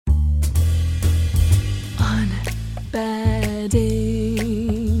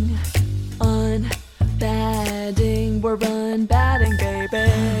Unbatting, we're unbatting, baby.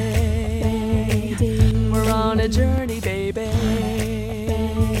 We're on a journey, baby.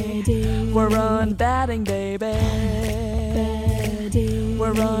 We're unbatting, baby.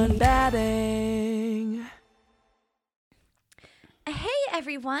 We're unbatting. Hey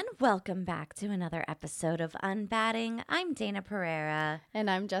everyone, welcome back to another episode of Unbatting. I'm Dana Pereira. And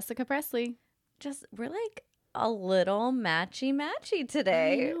I'm Jessica Presley. We're like a little matchy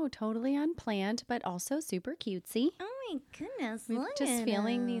today. I know, totally unplanned, but also super cutesy. Oh my goodness. We're look just at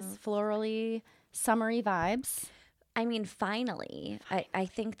feeling these us. florally, summery vibes. I mean, finally. I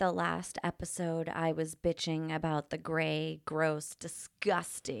think the last episode I was bitching about the gray, gross,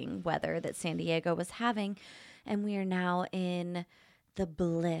 disgusting weather that San Diego was having. And we are now in the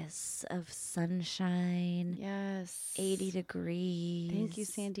bliss of sunshine. Yes. 80 degrees. Thank you,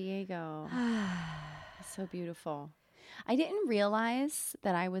 San Diego. It's so beautiful. I didn't realize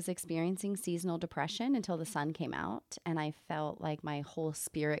that I was experiencing seasonal depression until the sun came out. And I felt like my whole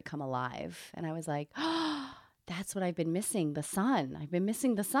spirit come alive. And I was like, oh, that's what I've been missing, the sun. I've been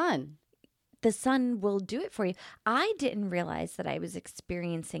missing the sun. The sun will do it for you. I didn't realize that I was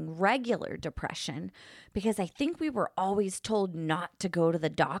experiencing regular depression because I think we were always told not to go to the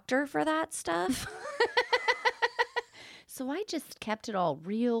doctor for that stuff. So I just kept it all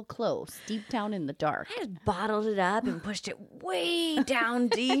real close, deep down in the dark. I just bottled it up and pushed it way down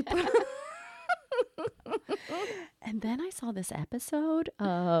deep. And then I saw this episode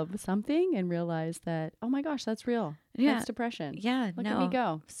of something and realized that, oh my gosh, that's real. Yeah. That's depression. Yeah, Look no. at me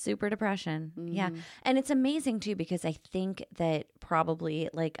go. Super depression. Yeah. And it's amazing too because I think that probably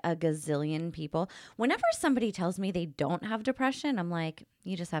like a gazillion people, whenever somebody tells me they don't have depression, I'm like,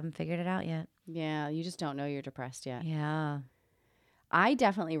 you just haven't figured it out yet. Yeah, you just don't know you're depressed yet. Yeah. I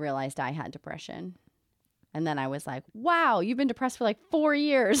definitely realized I had depression. And then I was like, wow, you've been depressed for like 4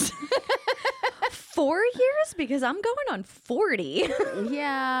 years. 4 years? Because I'm going on 40.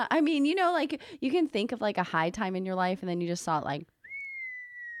 Yeah. I mean, you know, like you can think of like a high time in your life and then you just saw it like,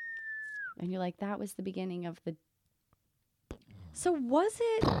 and you're like, that was the beginning of the. So was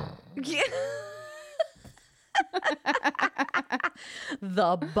it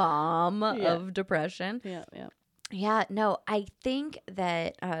the bomb of depression? Yeah, yeah. Yeah, no, I think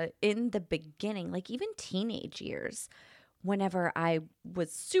that in the beginning, like even teenage years, whenever I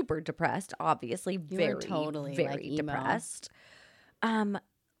was super depressed, obviously were totally, very like, emo. depressed.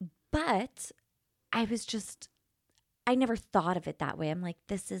 But I never thought of it that way. I'm like,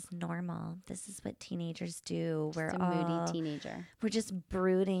 this is normal. This is what teenagers do. Just a moody teenager. We're just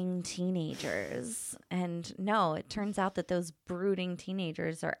brooding teenagers. And no, it turns out that those brooding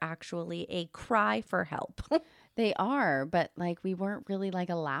teenagers are actually a cry for help. They are, but like we weren't really like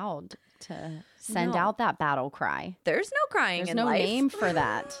allowed to send No. out that battle cry. There's no crying There's in no life. name for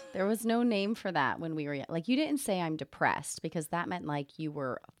that. There was no name for that when we were like, you didn't say I'm depressed because that meant like you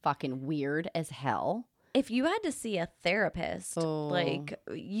were fucking weird as hell. If you had to see a therapist, like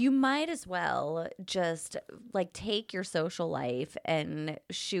you might as well just like take your social life and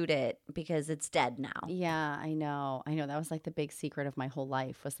shoot it because it's dead now. Yeah, I know. That was like the big secret of my whole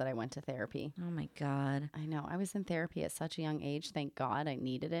life was that I went to therapy. Oh my God. I know. I was in therapy at such a young age. Thank God I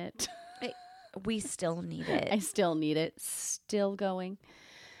needed it. We still need it. I still need it. Still going.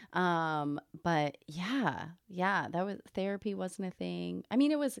 But yeah, that was therapy wasn't a thing. I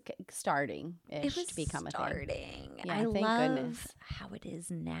mean, it was starting to become a thing. Yeah, I thank love goodness. how it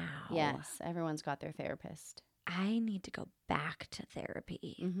is now. Yes, everyone's got their therapist. I need to go back to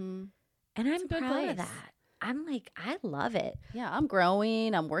therapy. Mm-hmm. And I'm a good proud of place. that. I'm like, I love it. Yeah, I'm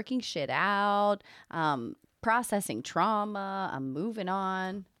growing. I'm working shit out. Processing trauma. I'm moving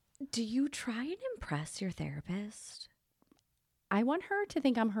on. Do you try and impress your therapist? I want her to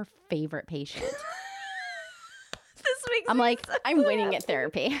think I'm her favorite patient. This makes I'm me like, so I'm winning happy. at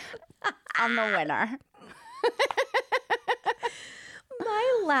therapy. I'm the winner.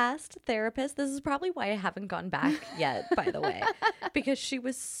 My last therapist, this is probably why I haven't gone back yet, by the way, because she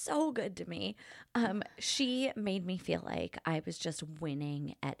was so good to me. She made me feel like I was just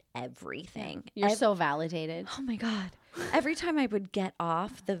winning at everything. You're so validated. Oh my God. Every time I would get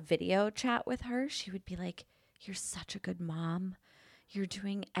off the video chat with her, she would be like, you're such a good mom. You're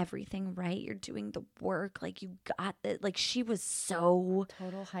doing everything right. You're doing the work. Like you got it. Like she was so,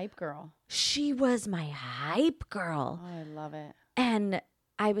 Total hype girl. she was my hype girl. Oh, I love it. And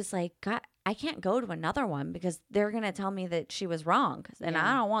I was like, God, I can't go to another one because they're going to tell me that she was wrong. And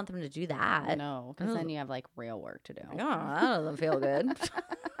I don't want them to do that. No, because then you have like real work to do. Oh, that doesn't feel good.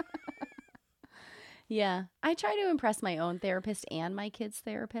 Yeah. I try to impress my own therapist and my kid's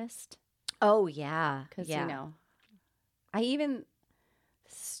therapist. Oh, yeah. Because, yeah. you know, I even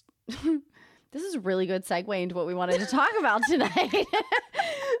this is a really good segue into what we wanted to talk about tonight.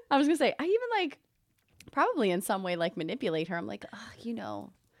 I was gonna say, I even like probably in some way like manipulate her. I'm like,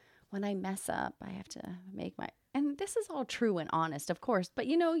 when I mess up, I have to make my, and this is all true and honest, of course, but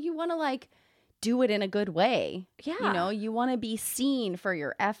you want to like do it in a good way. Yeah. You want to be seen for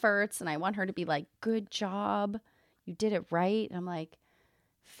your efforts, and I want her to be like, good job, you did it right. I'm like,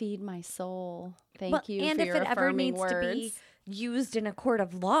 feed my soul. Thank you and for if your it ever affirming needs words. to be used in a court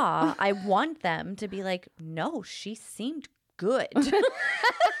of law, I want them to be like, no, she seemed good.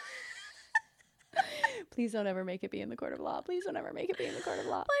 Please don't ever make it be in the court of law. Please don't ever make it be in the court of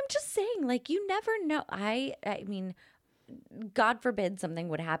law. Well, I'm just saying, like, you never know. I mean, God forbid something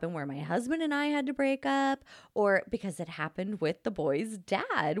would happen where my husband and I had to break up, or because it happened with the boy's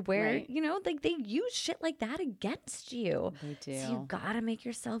dad, where, Right. like they use shit like that against you. They do. So you gotta make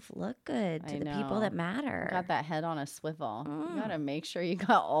yourself look good to I the people know. that matter. Got that head on a swivel. You gotta make sure you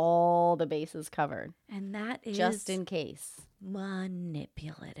got all the bases covered, And that is just in case.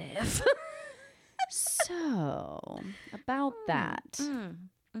 manipulative. So, about that,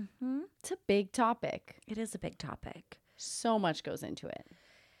 Mm-hmm. it's a big topic. It is a big topic. So much goes into it.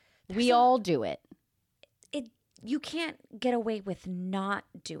 We all do it You can't get away with not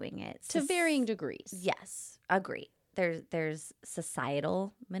doing it to varying degrees. Yes, agree. There's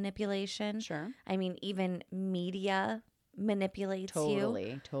societal manipulation. Sure. I mean, even media manipulates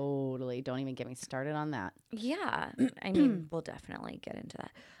you. Totally. Don't even get me started on that. Yeah. I mean, we'll definitely get into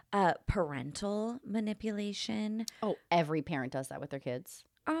that. Parental manipulation. Oh, every parent does that with their kids.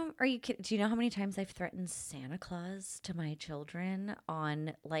 Are you kidding? Do you know how many times I've threatened Santa Claus to my children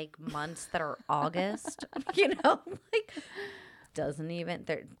on like months that are August? Like doesn't even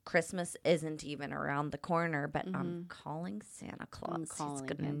Christmas isn't even around the corner, but I'm calling Santa Claus. calling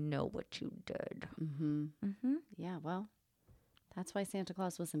He's gonna him. know what you did. Yeah, well, that's why Santa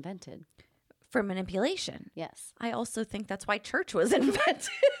Claus was invented. For manipulation. Yes. I also think that's why church was invented.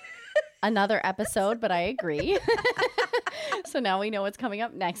 Another episode, but I agree. So now we know what's coming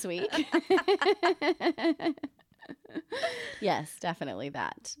up next week. Yes, definitely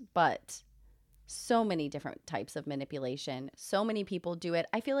that. But so many different types of manipulation. So many people do it.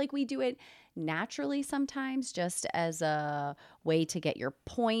 I feel like we do it naturally sometimes just as a way to get your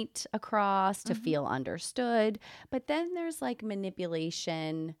point across, to feel understood. But then there's like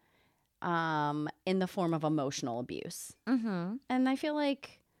manipulation in the form of emotional abuse. Mm-hmm. And I feel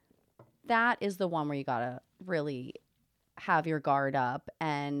like that is the one where you got to really have your guard up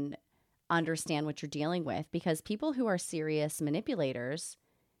and understand what you're dealing with, because people who are serious manipulators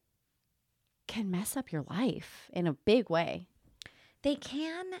can mess up your life in a big way. They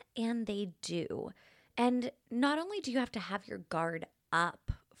can and they do. And not only do you have to have your guard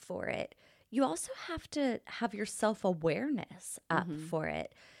up for it, you also have to have your self-awareness up for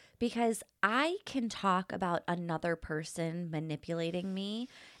it. Because I can talk about another person manipulating me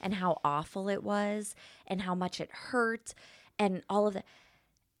and how awful it was and how much it hurt and all of that.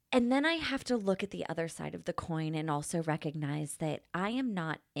 And then I have to look at the other side of the coin and also recognize that I am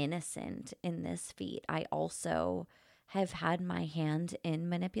not innocent in this feat. I also have had my hand in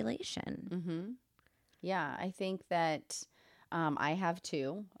manipulation. Yeah, I think that I have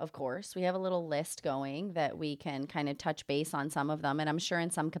too, of course. We have a little list going that we can kind of touch base on some of them. And I'm sure in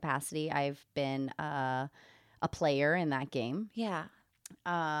some capacity I've been a player in that game. Yeah.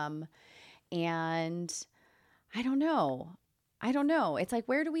 And I don't know. It's like,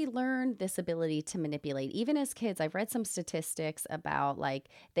 where do we learn this ability to manipulate? Even as kids, I've read some statistics about like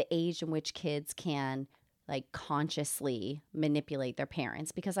the age in which kids can like consciously manipulate their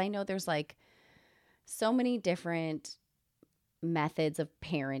parents, because I know there's like so many different methods of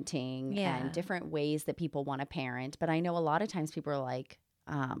parenting and different ways that people want to parent. But I know a lot of times people are like,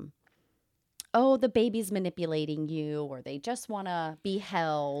 oh, the baby's manipulating you, or they just want to be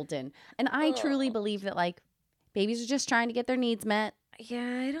held. And I truly believe that like babies are just trying to get their needs met. Yeah,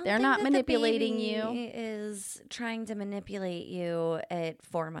 I don't They're think not that manipulating the you. baby is trying to manipulate you at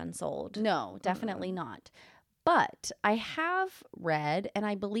 4 months old. No, definitely not. But I have read, and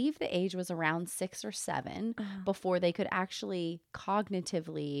I believe the age was around 6 or 7 before they could actually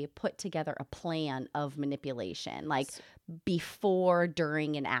cognitively put together a plan of manipulation, like before,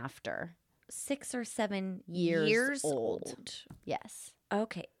 during, and after. 6 or 7 Years years old. old. Yes.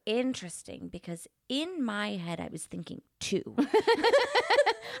 Okay, interesting, because in my head I was thinking 2.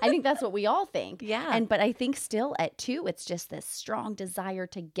 I think that's what we all think. Yeah. But I think still at 2, it's just this strong desire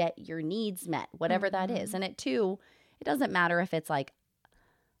to get your needs met, whatever that is. And at 2, it doesn't matter if it's like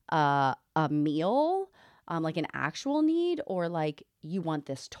a meal, like an actual need, or like you want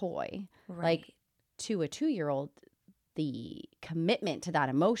this toy. Right. Like to a 2-year-old, the commitment to that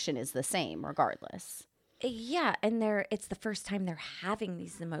emotion is the same regardless. Yeah, and it's the first time they're having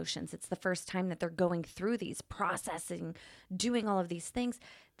these emotions. It's the first time that they're going through these, processing, doing all of these things.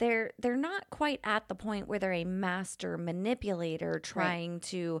 They're not quite at the point where they're a master manipulator trying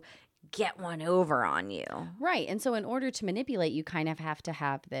to get one over on you. Right. And so in order to manipulate, you kind of have to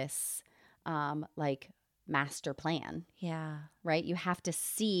have this like master plan. Yeah. Right? You have to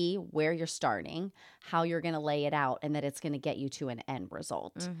see where you're starting, how you're going to lay it out, and that it's going to get you to an end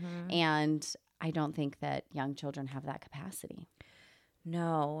result. Mm-hmm. And I don't think that young children have that capacity.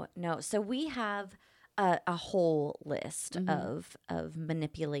 No. So we have a whole list of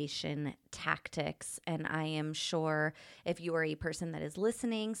manipulation tactics, and I am sure if you are a person that is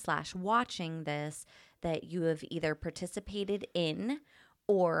listening / watching this, that you have either participated in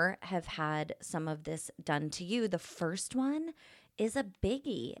or have had some of this done to you. The first one is a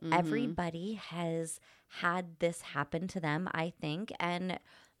biggie. Everybody has had this happen to them, I think, and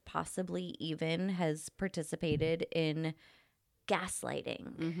possibly even has participated in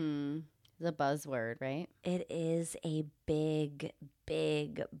gaslighting. The buzzword, right? It is a big,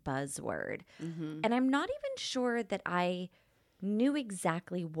 big buzzword. And I'm not even sure that I knew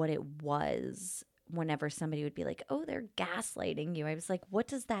exactly what it was whenever somebody would be like, oh, they're gaslighting you. I was like, what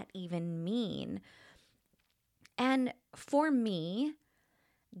does that even mean? And for me,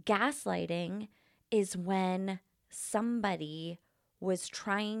 gaslighting is when somebody was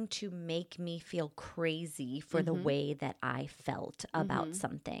trying to make me feel crazy for the way that I felt about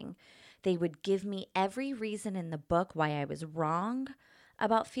something. They would give me every reason in the book why I was wrong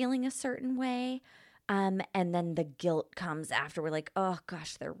about feeling a certain way. And then the guilt comes after. We're like, oh,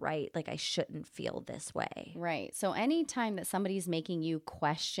 gosh, they're right. Like, I shouldn't feel this way. Right. So anytime that somebody's making you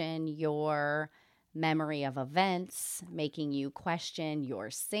question your memory of events, making you question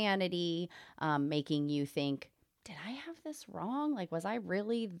your sanity, making you think, did I have this wrong? Like, was I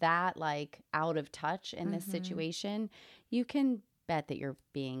really that like out of touch in this situation? You can bet that you're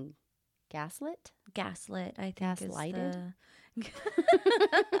being gaslit. Gaslit, I think. Gaslighted?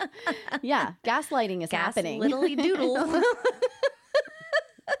 Yeah, gaslighting is happening. Littly doodle.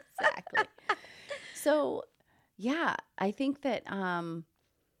 Exactly. So, yeah, I think that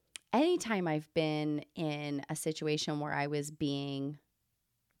anytime I've been in a situation where I was being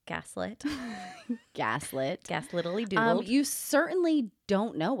Gaslit. gaslit, Littly doodled. you certainly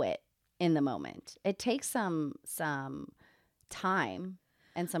don't know it in the moment. It takes some time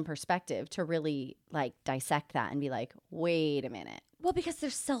and some perspective to really like dissect that and be like, wait a minute. Well, because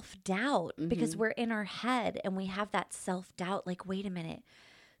there's self-doubt, because we're in our head and we have that self-doubt, like, wait a minute,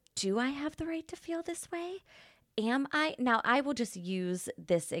 do I have the right to feel this way? Am I? Now, I will just use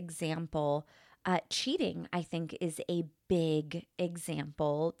this example. Cheating, I think, is a big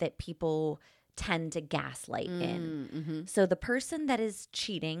example that people tend to gaslight in. So the person that is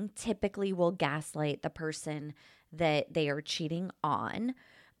cheating typically will gaslight the person that they are cheating on.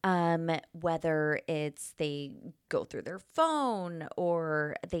 Whether it's they go through their phone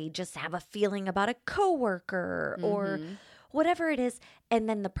or they just have a feeling about a coworker or whatever it is. And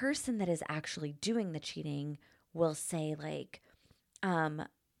then the person that is actually doing the cheating will say like,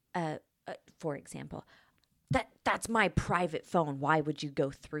 for example, that's my private phone. Why would you go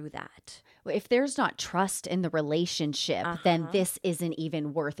through that? If there's not trust in the relationship, then this isn't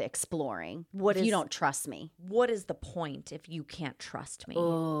even worth exploring. If you don't trust me? What is the point if you can't trust me?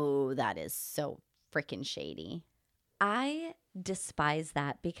 Oh, that is so freaking shady. I despise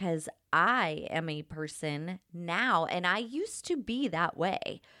that because I am a person now, and I used to be that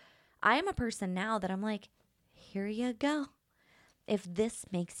way. I am a person now that I'm like, here you go. If this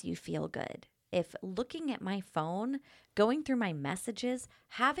makes you feel good. If looking at my phone, going through my messages,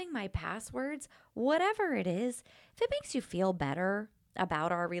 having my passwords, whatever it is, if it makes you feel better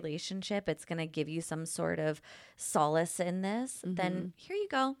about our relationship, it's going to give you some sort of solace in this, then here you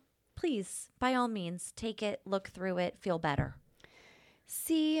go. Please, by all means, take it, look through it, feel better.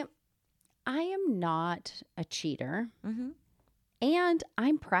 See, I am not a cheater and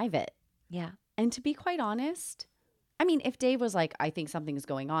I'm private. Yeah. And to be quite honest, I mean, if Dave was like, I think something is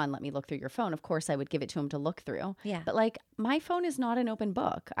going on, let me look through your phone, of course I would give it to him to look through. Yeah. But like, my phone is not an open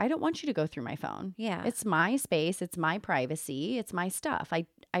book. I don't want you to go through my phone. Yeah. It's my space. It's my privacy. It's my stuff.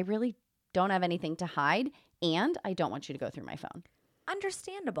 I really don't have anything to hide, and I don't want you to go through my phone.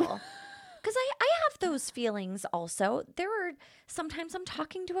 Understandable. Because I have those feelings also. There are sometimes I'm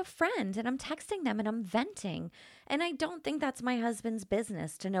talking to a friend and I'm texting them and I'm venting. And I don't think that's my husband's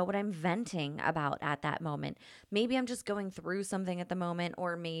business to know what I'm venting about at that moment. Maybe I'm just going through something at the moment,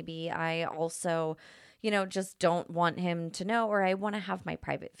 or maybe I also, just don't want him to know, or I want to have my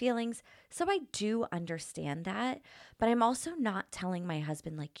private feelings. So I do understand that. But I'm also not telling my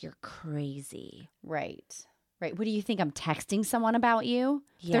husband, like, you're crazy. Right. Right. What do you think? I'm texting someone about you?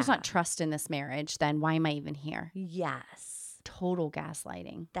 If there's Yeah. not trust in this marriage, then why am I even here? Yes. Total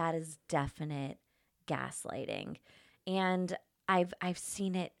gaslighting. That is definite gaslighting. And I've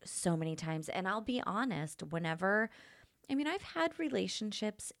seen it so many times. And I'll be honest, I've had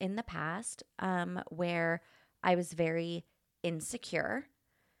relationships in the past where I was very insecure.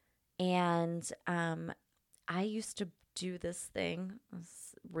 And I used to do this thing.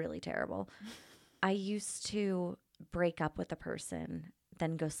 It's really terrible. I used to break up with a person,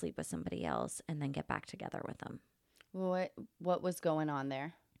 then go sleep with somebody else, and then get back together with them. What was going on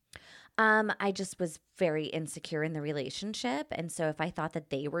there? I just was very insecure in the relationship. And so if I thought that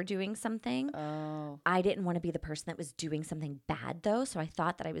they were doing something, I didn't want to be the person that was doing something bad, though. So I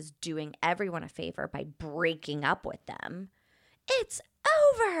thought that I was doing everyone a favor by breaking up with them. It's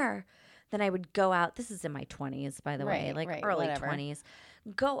over. Then I would go out. This is in my 20s, by the way, early whatever. 20s.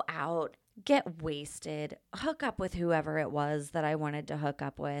 Go out, get wasted, hook up with whoever it was that I wanted to hook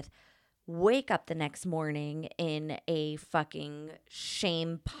up with. Wake up the next morning in a fucking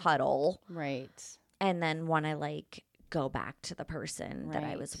shame puddle. Right. And then want to go back to the person that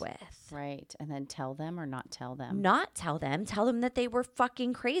I was with. Right. And then tell them or not tell them? Not tell them. Tell them that they were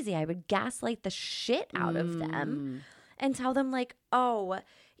fucking crazy. I would gaslight the shit out of them and tell them oh,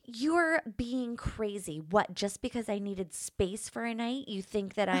 you're being crazy. What? Just because I needed space for a night, you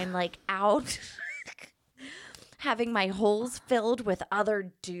think that I'm out having my holes filled with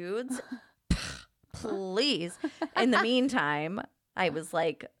other dudes? Please. In the meantime, I was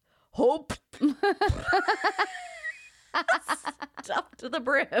hope. Stuffed to the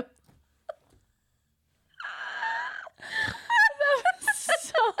brim.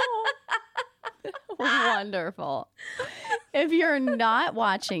 So wonderful. If you're not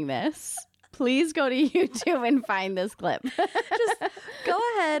watching this, please go to YouTube and find this clip. Just go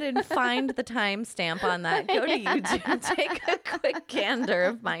ahead and find the timestamp on that. Go to YouTube. Take a quick gander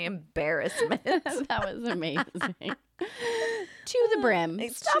of my embarrassment. That was amazing. To the brim.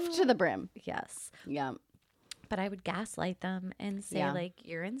 Stuff to the brim. Yes. Yeah. But I would gaslight them and say,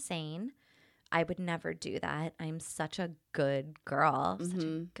 you're insane. I would never do that. I'm such a good girl. Such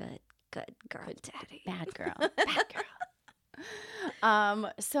a good girl daddy. Bad girl. Bad girl.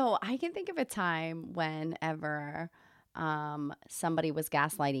 So I can think of a time whenever somebody was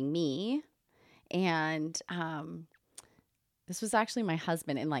gaslighting me, and this was actually my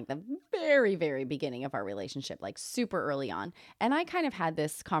husband in the very, very beginning of our relationship, super early on. And I kind of had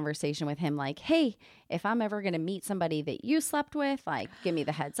this conversation with him hey, if I'm ever going to meet somebody that you slept with, give me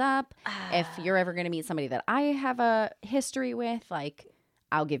the heads up. If you're ever going to meet somebody that I have a history with,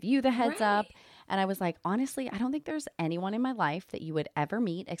 I'll give you the heads up. And I was honestly, I don't think there's anyone in my life that you would ever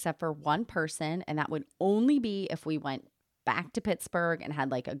meet except for one person. And that would only be if we went back to Pittsburgh and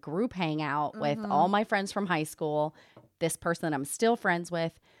had a group hangout with all my friends from high school. This person that I'm still friends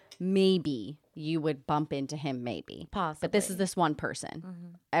with, maybe you would bump into him, maybe. Possibly. But this is this one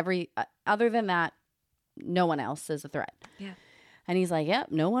person. Other than that, no one else is a threat. Yeah. And he's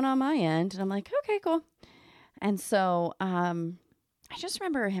yep, no one on my end. And I'm okay, cool. And so I just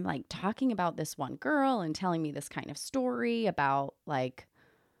remember him talking about this one girl and telling me this kind of story about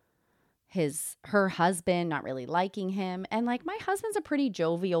her husband not really liking him. And my husband's a pretty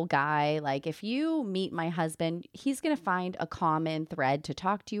jovial guy. If you meet my husband, he's going to find a common thread to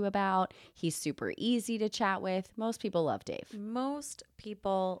talk to you about. He's super easy to chat with. Most people love Dave. Most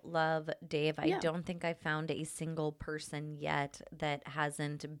people love Dave. I don't think I found a single person yet that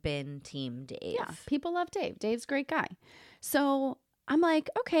hasn't been Team Dave. Yeah, people love Dave. Dave's a great guy. So I'm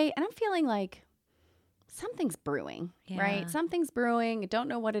okay. And I'm feeling something's brewing, right? Something's brewing. I don't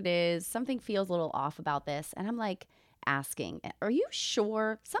know what it is. Something feels a little off about this. And I'm asking, are you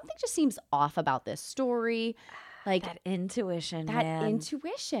sure? Something just seems off about this story. That intuition,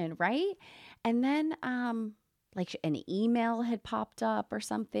 intuition, right? And then an email had popped up or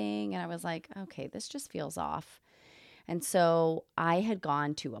something. And I was okay, this just feels off. And so I had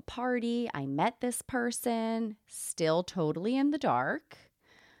gone to a party. I met this person, still totally in the dark.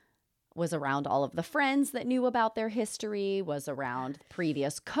 Was around all of the friends that knew about their history, was around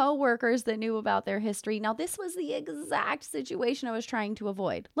previous coworkers that knew about their history. Now, this was the exact situation I was trying to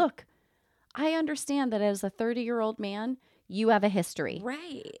avoid. Look, I understand that as a 30-year-old man, you have a history.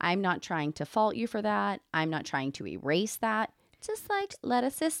 Right. I'm not trying to fault you for that. I'm not trying to erase that. Just let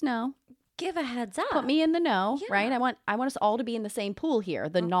a sis know. Give a heads up. Put me in the know, Yeah. right? I want us all to be in the same pool here,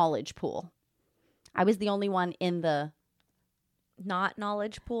 the knowledge pool. I was the only one in the Not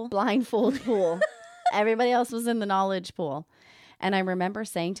knowledge pool. blindfold pool. Everybody else was in the knowledge pool. And I remember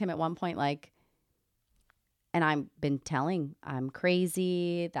saying to him at one point, like, and I've been telling, I'm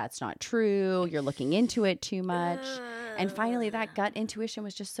crazy. That's not true. You're looking into it too much. And finally, that gut intuition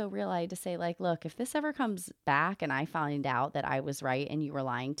was just so real. I had to say, like, look, if this ever comes back and I find out that I was right and you were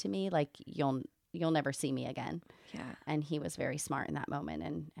lying to me, like, you'll never see me again. Yeah. And he was very smart in that moment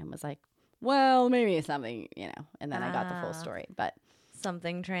and was like, well, maybe it's something, and then I got the full story. But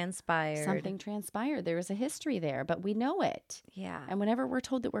something transpired. There was a history there, but we know it. Yeah. And whenever we're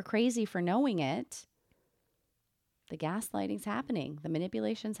told that we're crazy for knowing it, the gaslighting's happening. The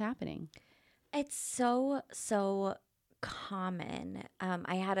manipulation's happening. It's so common.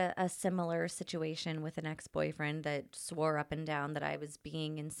 I had a similar situation with an ex-boyfriend that swore up and down that I was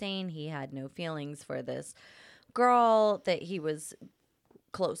being insane. He had no feelings for this girl that he was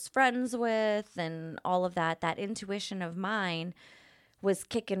close friends with and all of that. That intuition of mine was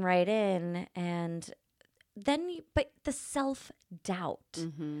kicking right in. And then, but the self-doubt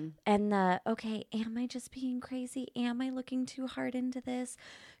and okay, am I just being crazy? Am I looking too hard into this?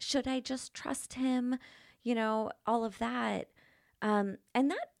 Should I just trust him? All of that. And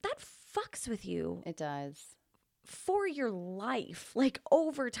that fucks with you. It does. For your life. Like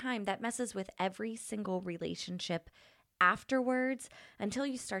over time, that messes with every single relationship afterwards until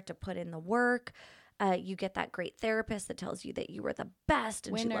you start to put in the work. You get that great therapist that tells you that you were the best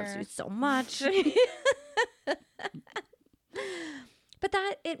and she loves you so much. But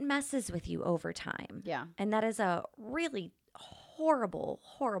it messes with you over time. Yeah. And that is a really horrible,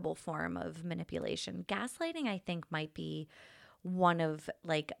 horrible form of manipulation. Gaslighting, I think, might be one of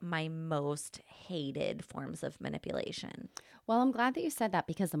like my most hated forms of manipulation. Well, I'm glad that you said that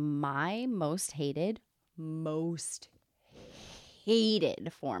because my most hated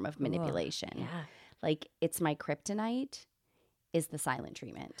form of manipulation, like it's my kryptonite, is the silent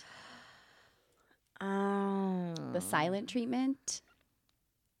treatment. Oh. The silent treatment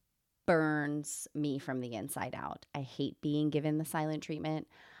burns me from the inside out. I hate being given the silent treatment.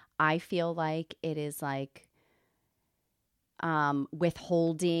 I feel like it is like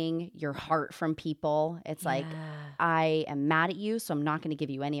withholding your heart from people. It's like, I am mad at you, so I'm not going to give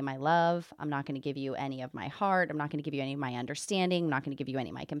you any of my love. I'm not going to give you any of my heart. I'm not going to give you any of my understanding. I'm not going to give you any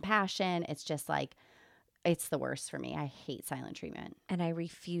of my compassion. It's just like, it's the worst for me. I hate silent treatment. And I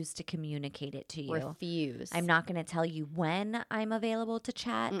refuse to communicate it to you. Refuse. I'm not going to tell you when I'm available to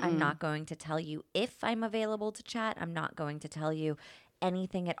chat. I'm not going to tell you if I'm available to chat. I'm not going to tell you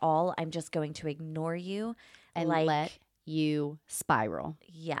anything at all. I'm just going to ignore you. And let you spiral.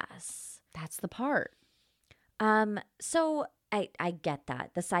 Yes. That's the part. So I get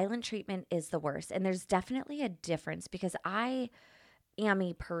that. The silent treatment is the worst. And there's definitely a difference because I am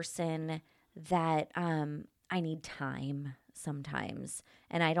a person that I need time sometimes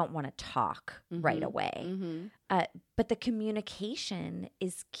and I don't want to talk right away. But the communication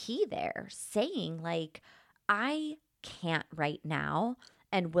is key there. Saying like, I can't right now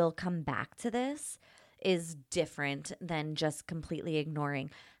and we'll come back to this is different than just completely ignoring.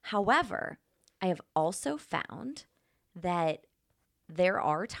 However, I have also found that there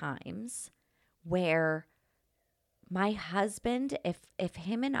are times where my husband, if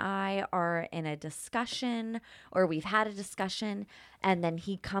him and I are in a discussion or we've had a discussion and then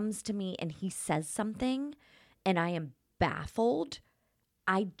he comes to me and he says something and I am baffled,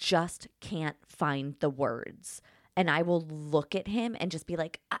 I just can't find the words. And I will look at him and just be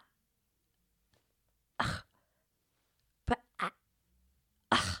like, I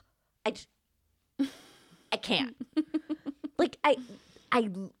can't. Like I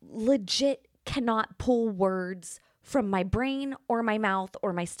legit cannot pull words from my brain or my mouth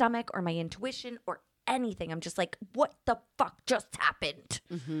or my stomach or my intuition or anything. I'm just like, what the fuck just happened?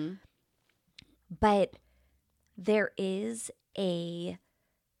 But there is a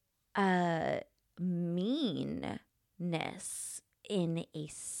meanness in a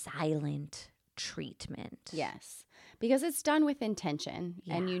silent treatment. Yes, because it's done with intention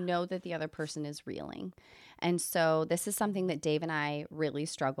and you know that the other person is reeling. And so this is something that Dave and I really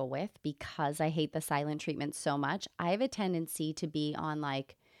struggle with because I hate the silent treatment so much. I have a tendency to be on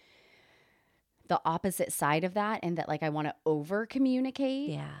like the opposite side of that and that like I want to over communicate.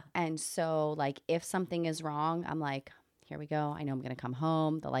 Yeah. And so like if something is wrong, I'm like, here we go. I know I'm going to come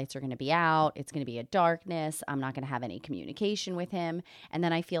home. The lights are going to be out. It's going to be a darkness. I'm not going to have any communication with him. And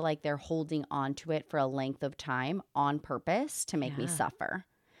then I feel like they're holding on to it for a length of time on purpose to make me suffer.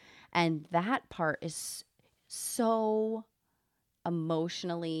 And that part is so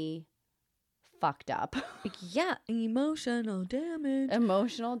emotionally fucked up. Yeah, emotional damage.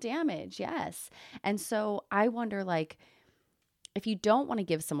 Emotional damage, yes. And so I wonder, like, if you don't want to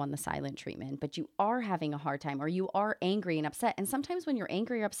give someone the silent treatment, but you are having a hard time or you are angry and upset, and sometimes when you're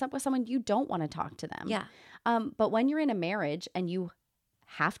angry or upset with someone, you don't want to talk to them. Yeah. But when you're in a marriage and you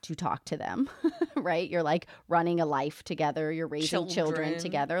have to talk to them, right? You're like running a life together. You're raising children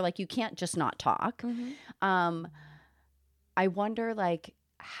together. Like you can't just not talk. I wonder like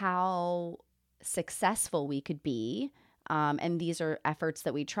how successful we could be. And these are efforts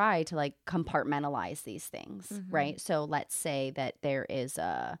that we try to like compartmentalize these things, right? So let's say that there is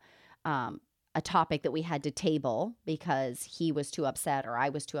a topic that we had to table because he was too upset or I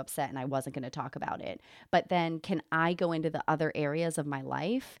was too upset and I wasn't going to talk about it. But then can I go into the other areas of my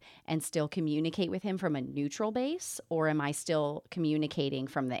life and still communicate with him from a neutral base, or am I still communicating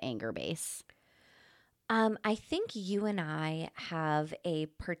from the anger base? I think you and I have a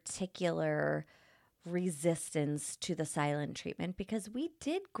particular resistance to the silent treatment because we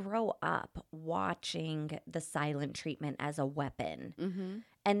did grow up watching the silent treatment as a weapon.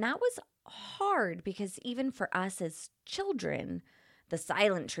 And that was hard because even for us as children, the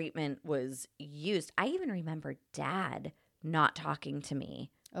silent treatment was used. I even remember Dad not talking to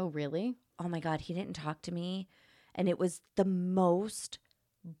me. Oh, really? Oh my God, he didn't talk to me. And it was the most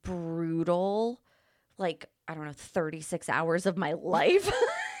brutal, like, I don't know, 36 hours of my life.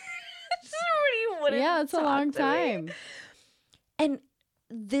 Yeah, it's a long time. And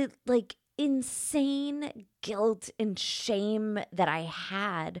the like insane guilt and shame that I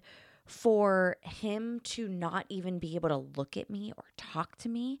had for him to not even be able to look at me or talk to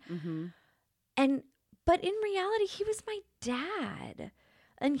me. But in reality, he was my dad,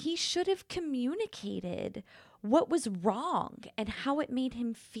 and he should have communicated what was wrong and how it made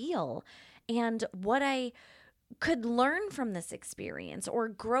him feel and what I could learn from this experience or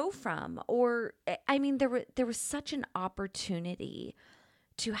grow from. Or I mean, there was such an opportunity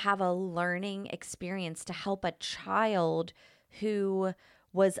to have a learning experience to help a child who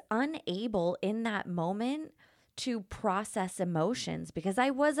was unable in that moment to process emotions, because I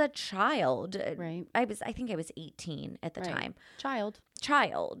was a child. Right. I think I was 18 at the time. Child.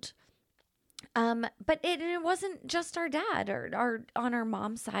 But it wasn't just our dad or on our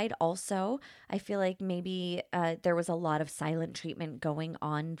mom's side also. I feel like maybe there was a lot of silent treatment going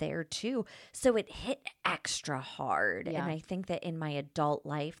on there too. So it hit extra hard. Yeah. And I think that in my adult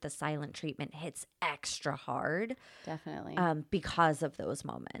life, the silent treatment hits extra hard. Definitely. Because of those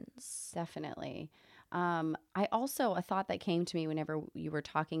moments. Definitely. I also, a thought that came to me whenever you were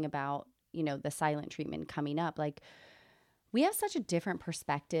talking about, the silent treatment coming up, like, we have such a different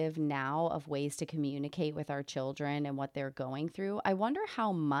perspective now of ways to communicate with our children and what they're going through. I wonder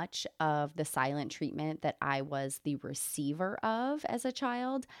how much of the silent treatment that I was the receiver of as a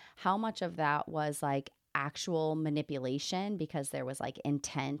child, how much of that was like actual manipulation because there was like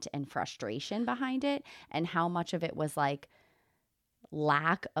intent and frustration behind it, and how much of it was like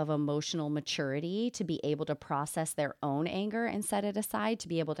lack of emotional maturity to be able to process their own anger and set it aside to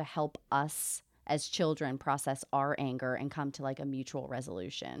be able to help us as children process our anger and come to like a mutual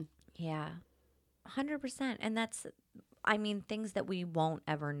resolution. Yeah, 100%. And that's, I mean, things that we won't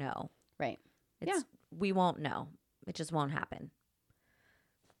ever know. Right. We won't know. It just won't happen.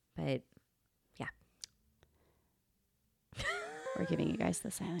 But yeah. We're giving you guys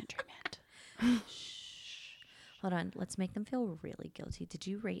the silent treatment. Shh. Hold on. Let's make them feel really guilty. Did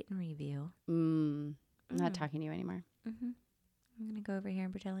you rate and review? I'm not talking to you anymore. I'm going to go over here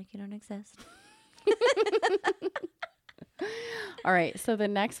and pretend like you don't exist. All right. So the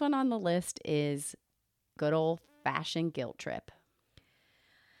next one on the list is good old fashioned guilt trip.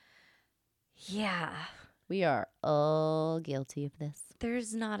 Yeah. We are all guilty of this.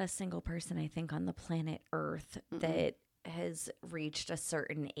 There's not a single person, I think, on the planet Earth that has reached a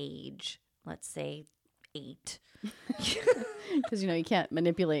certain age, let's say 8. Because, you can't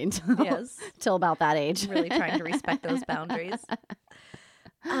manipulate until about that age. Really trying to respect those boundaries.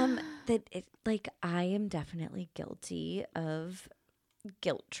 I am definitely guilty of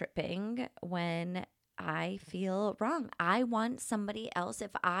guilt tripping when I feel wrong. I want somebody else,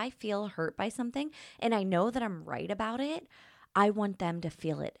 if I feel hurt by something and I know that I'm right about it, I want them to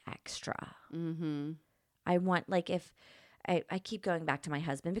feel it extra. I want, like, if I keep going back to my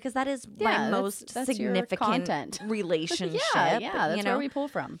husband because that is my most significant relationship. Yeah, that's where we pull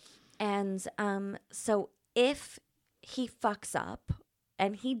from. And so if he fucks up,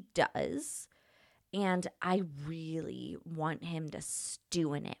 and he does, and I really want him to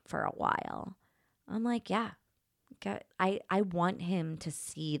stew in it for a while, I'm like, yeah, I want him to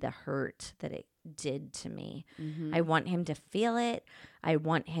see the hurt that it did to me. I want him to feel it. I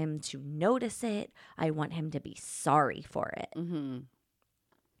want him to notice it. I want him to be sorry for it.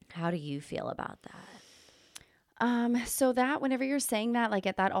 How do you feel about that? So that whenever you're saying that, like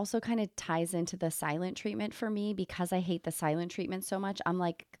that also kind of ties into the silent treatment for me because I hate the silent treatment so much. I'm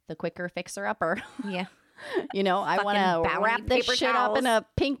like the quicker fixer upper. Yeah. You know, I want to Fucking wrap this paper shit up in towels. a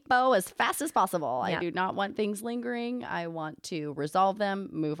pink bow as fast as possible. Yeah. I do not want things lingering. I want to resolve them,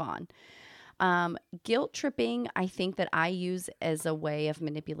 move on. Guilt tripping, I think that I use as a way of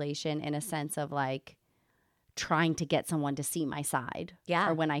manipulation in a sense of like trying to get someone to see my side. Yeah.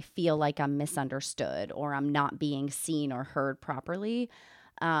 Or when I feel like I'm misunderstood or I'm not being seen or heard properly.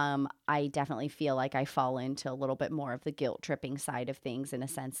 I definitely feel like I fall into a little bit more of the guilt tripping side of things in a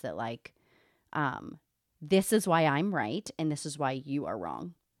sense that like, this is why I'm right and this is why you are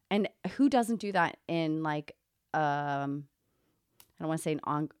wrong. And who doesn't do that in like, I don't want to say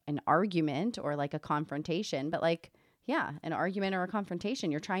an argument or like a confrontation, but like, yeah, an argument or a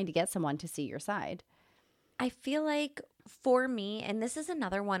confrontation. You're trying to get someone to see your side. I feel like for me, and this is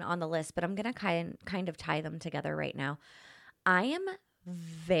another one on the list, but I'm going to kind of tie them together right now. I am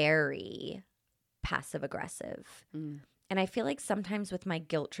very passive aggressive. And I feel like sometimes with my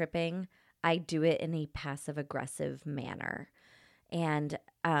guilt tripping, I do it in a passive aggressive manner. And,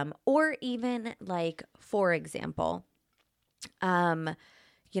 or even like, for example,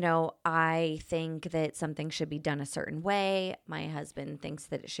 you know, I think that something should be done a certain way. My husband thinks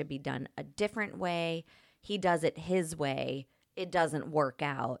that it should be done a different way. He does it his way. It doesn't work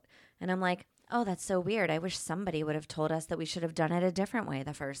out. And I'm like, oh, that's so weird. I wish somebody would have told us that we should have done it a different way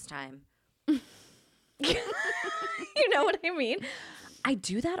the first time. You know what I mean? I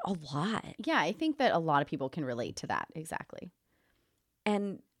do that a lot. Yeah, I think that a lot of people can relate to that. Exactly.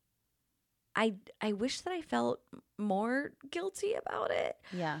 And I wish that I felt more guilty about it.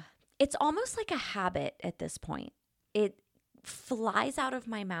 Yeah. It's almost like a habit at this point. It flies out of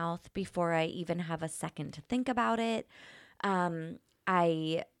my mouth before I even have a second to think about it.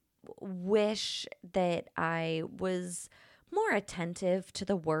 I wish that I was more attentive to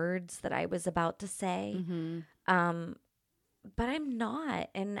the words that I was about to say. But I'm not.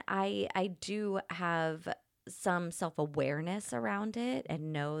 And I do have some self-awareness around it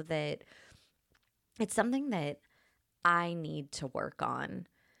and know that it's something that I need to work on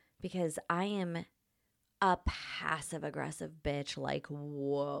because I am a passive aggressive bitch. Like,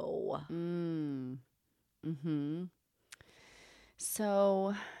 whoa.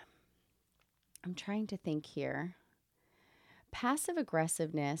 So I'm trying to think here. Passive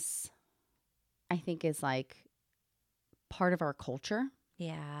aggressiveness, I think, is like part of our culture.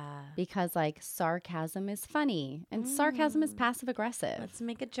 Yeah. Because like sarcasm is funny and sarcasm is passive aggressive. Let's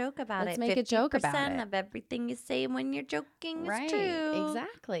make a joke about Let's it. make a joke about 50% it. of everything you say when you're joking Right. is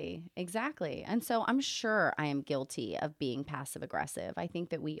true. Exactly. And so I'm sure I am guilty of being passive aggressive. I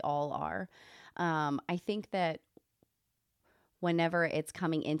think that we all are. I think that whenever it's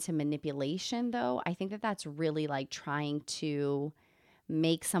coming into manipulation, though, I think that that's really like trying to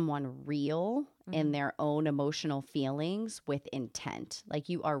make someone real in their own emotional feelings with intent. Like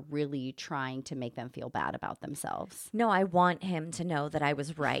you are really trying to make them feel bad about themselves. No, I want him to know that I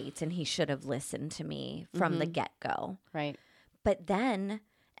was right and he should have listened to me from the get-go. Right. But then,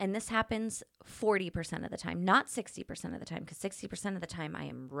 and this happens 40% of the time, not 60% of the time, because 60% of the time I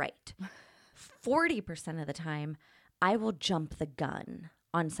am right. 40% of the time, I will jump the gun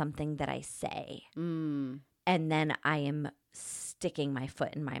on something that I say. And then I am sticking my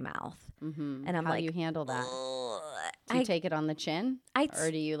foot in my mouth. And I'm How like, do you handle that? "Ugh." Do you take it on the chin? Or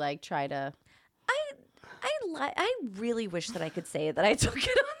do you like try to... I really wish that I could say that I took it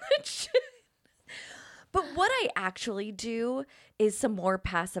on the chin. But what I actually do is some more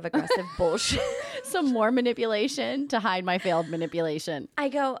passive aggressive bullshit. Some more manipulation to hide my failed manipulation. I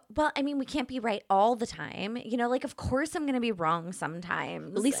go, well, I mean, we can't be right all the time. You know, like, of course I'm going to be wrong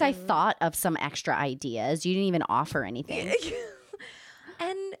sometimes. At least I thought of some extra ideas. You didn't even offer anything.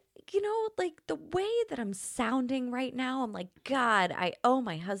 And, you know, like the way that I'm sounding right now, I'm like, God, I owe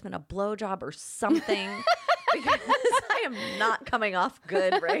my husband a blowjob or something because I am not coming off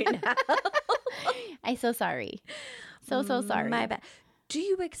good right now. I'm so sorry. So sorry. My bad. Do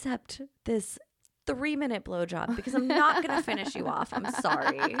you accept this 3-minute blowjob? Because I'm not going to finish you off. I'm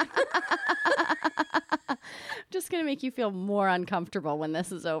sorry. Just going to make you feel more uncomfortable when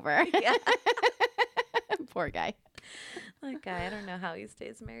this is over. Yeah. Poor guy. That guy, I don't know how he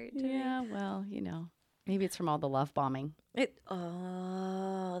stays married to me. Yeah, well, you know, maybe it's from all the love bombing.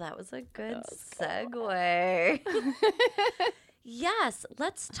 Oh, that was a good segue. Yes,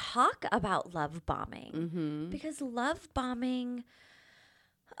 let's talk about love bombing. Because love bombing,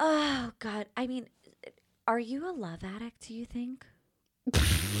 oh God, I mean, are you a love addict, do you think?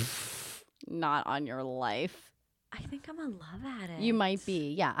 Not on your life. I think I'm a love addict. You might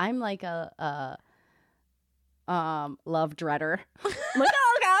be. Yeah, I'm like a love dreader. I'm like,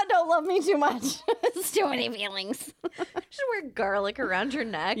 oh God, don't love me too much. It's too many feelings. Should wear garlic around your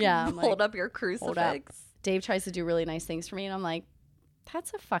neck. Yeah, And I'm hold like, up your hold up. crucifix. Dave tries to do really nice things for me, and I'm like,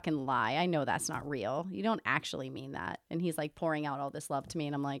 that's a fucking lie. I know that's not real. You don't actually mean that. And he's like pouring out all this love to me,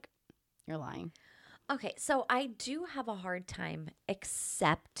 and I'm like, you're lying. Okay, so I do have a hard time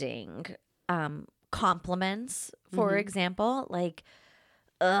accepting compliments, for example. Like,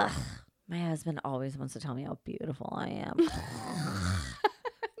 ugh, my husband always wants to tell me how beautiful I am.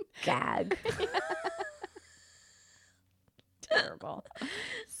 Gag. Terrible.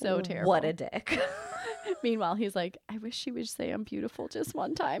 So terrible. What a dick. Meanwhile, he's like, I wish she would say I'm beautiful just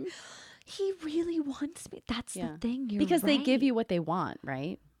one time. He really wants me. That's Yeah. the thing. You're Because they give right. you what they want,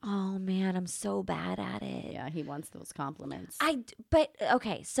 right? Oh man, I'm so bad at it. Yeah, he wants those compliments. But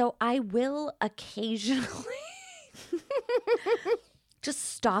okay, so I will occasionally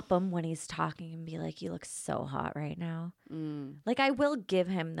just stop him when he's talking and be like, "You look so hot right now." Like I will give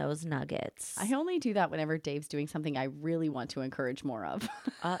him those nuggets. I only do that whenever Dave's doing something I really want to encourage more of.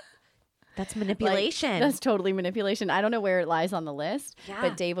 That's Like, manipulation. that's totally manipulation. I don't know where it lies on the list, Yeah.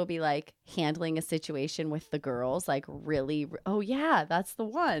 but Dave will be like handling a situation with the girls, like really, oh yeah, that's the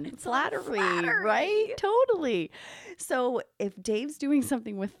one. It's flattery, right? Totally. So if Dave's doing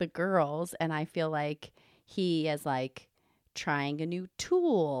something with the girls and I feel like he is like trying a new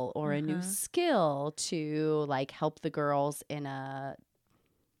tool or a new skill to like help the girls in a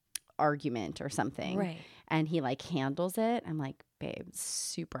argument or something, Right. and he like handles it, I'm like, babe, it's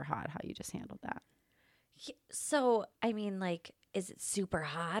super hot how you just handled that. So, I mean, like, is it super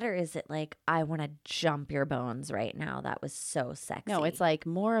hot or is it like, I want to jump your bones right now? That was so sexy. No, it's like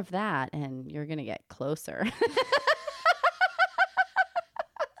more of that and you're going to get closer.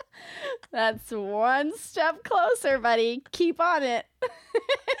 That's one step closer, buddy. Keep on it.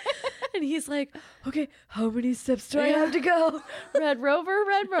 and he's like, okay, how many steps do I have to go? Red Rover,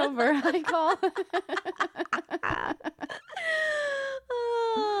 I call.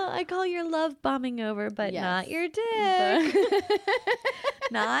 Oh, I call your love bombing over, but Yes. not your dick.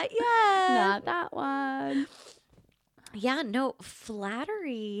 Not yet. Not that one. Yeah, no,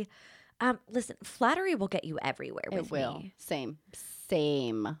 flattery. Listen, flattery will get you everywhere with It will. me. Same.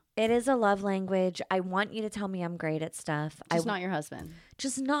 It is a love language. I want you to tell me I'm great at stuff. Just not your husband.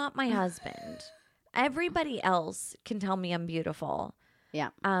 Just not my husband. Everybody else can tell me I'm beautiful. Yeah.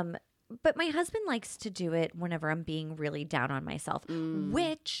 But my husband likes to do it whenever I'm being really down on myself,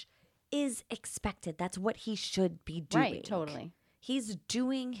 which is expected. That's what he should be doing. Right. Totally. He's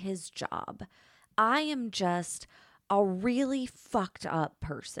doing his job. I am just a really fucked up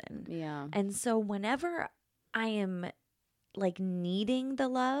person. Yeah. And so whenever I am like needing the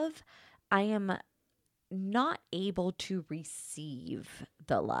love, I am not able to receive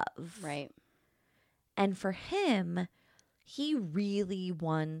the love. Right. And for him, he really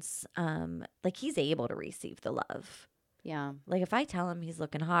wants, like he's able to receive the love. Yeah. Like if I tell him he's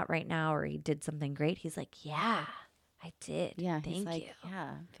looking hot right now or he did something great, he's like, yeah, I did. Yeah. He's Thank like, you. yeah,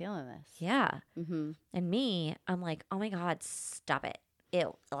 I'm feeling this. Yeah. Mm-hmm. And me, I'm like, oh my God, stop it.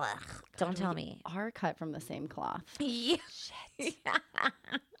 Ew. Ugh. Don't tell me. Are cut from the same cloth. Yeah.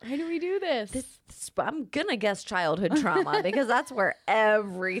 Why do we do this? I'm going to guess childhood trauma because that's where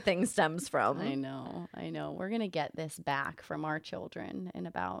everything stems from. I know. We're going to get this back from our children in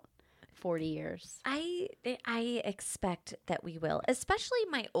about 40 years. I expect that we will, especially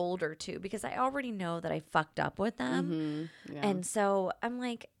my older two, because I already know that I fucked up with them. Mm-hmm. Yeah. And so I'm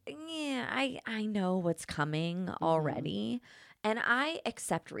like, yeah, I know what's coming already. And I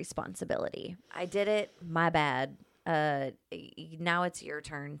accept responsibility. I did it. My bad. Now it's your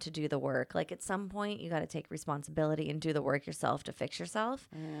turn to do the work. Like at some point, you got to take responsibility and do the work yourself to fix yourself.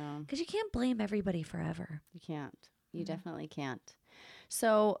 Yeah. Because you can't blame everybody forever. You can't. You definitely can't.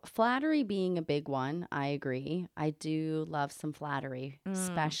 So flattery being a big one, I agree. I do love some flattery,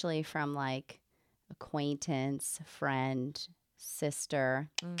 especially from like acquaintance, friend, sister.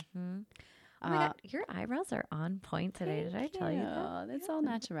 Mm-hmm. Oh my God, your eyebrows are on point today. Did I tell you that? Yeah, that's all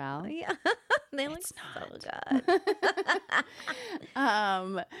natural. Yeah, they look It's so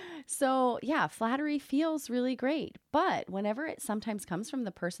good. So yeah, flattery feels really great. But whenever it sometimes comes from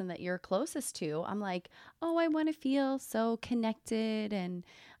the person that you're closest to, I'm like, oh, I want to feel so connected and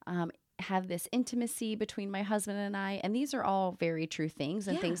have this intimacy between my husband and I. And these are all very true things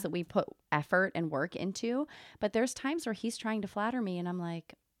and things that we put effort and work into. But there's times where he's trying to flatter me and I'm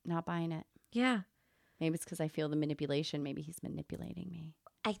like, not buying it. Yeah. Maybe it's because I feel the manipulation. Maybe he's manipulating me.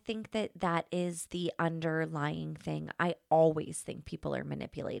 I think that that is the underlying thing. I always think people are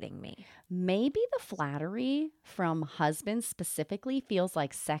manipulating me. Maybe the flattery from husbands specifically feels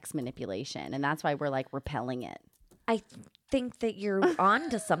like sex manipulation, and that's why we're like repelling it. I think that you're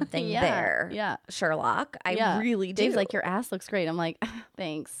onto something there, Yeah. Sherlock. I Yeah. really do. Dave's like, your ass looks great. I'm like,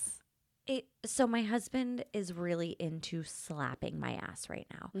 thanks. So my husband is really into slapping my ass right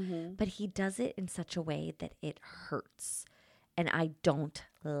now, but he does it in such a way that it hurts, and I don't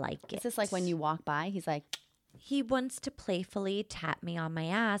like it. Is this like when you walk by, he's like, He wants to playfully tap me on my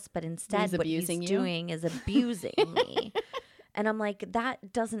ass, but instead He's what he's abusing you? doing is abusing me. And I'm like,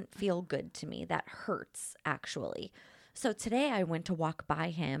 that doesn't feel good to me. That hurts, actually. So today I went to walk by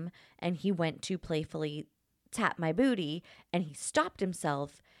him, and he went to playfully tap my booty, and he stopped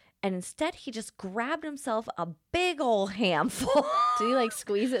himself. And instead, he just grabbed himself a big old handful. did he like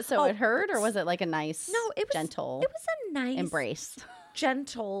squeeze it so Oh, it hurt, or was it like a nice, No, it was gentle It was a nice embrace?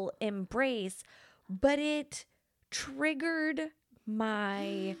 gentle embrace, but it triggered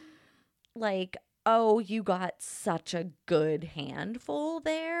my like, oh, you got such a good handful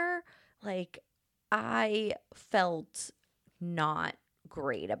there. Like, I felt not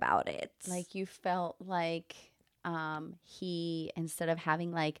great about it. Like you felt like he, instead of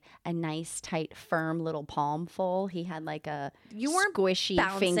having like a nice tight firm little palm full, he had like a You weren't squishy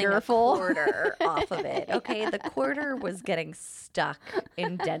bouncing a fingerful. quarter off of it. Okay, the quarter was getting stuck,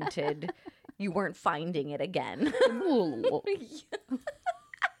 indented. You weren't finding it again.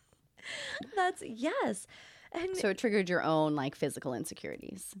 That's yes. And So it triggered your own like physical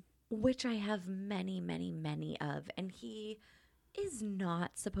insecurities. which I have many, many, many of. And he is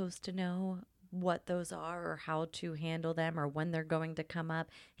not supposed to know what those are or how to handle them or when they're going to come up.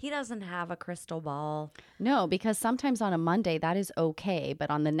 He doesn't have a crystal ball. No, because sometimes on a Monday that is okay, but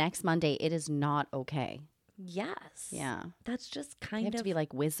on the next Monday it is not okay. Yes. Yeah. That's just You kind have of to be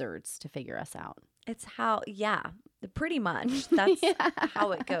like wizards to figure us out. it's how, yeah, pretty much. That's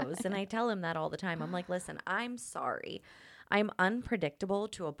how it goes. And I tell him that all the time. I'm like, listen, I'm sorry. I'm unpredictable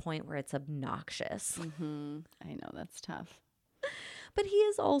to a point where it's obnoxious. I know that's tough. But he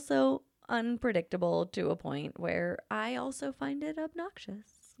is also unpredictable to a point where I also find it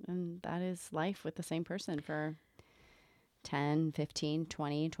obnoxious. And that is life with the same person for 10, 15,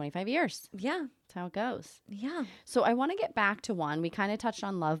 20, 25 years. Yeah. That's how it goes. Yeah. So I want to get back to one. We kind of touched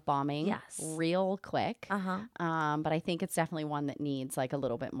on love bombing Yes. real quick. Uh-huh. But I think it's definitely one that needs like a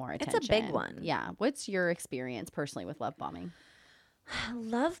little bit more It's attention. a big one. Yeah. What's your experience personally with love bombing?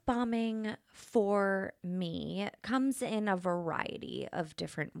 Love bombing for me comes in a variety of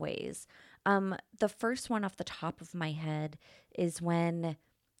different ways. The first one off the top of my head is when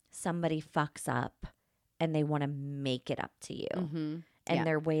somebody fucks up and they want to make it up to you. And Yeah.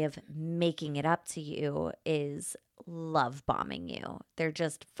 their way of making it up to you is love bombing you. They're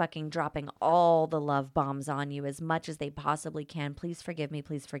just fucking dropping all the love bombs on you as much as they possibly can. Please forgive me.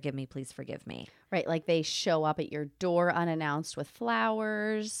 Please forgive me. Please forgive me. Right. Like they show up at your door unannounced with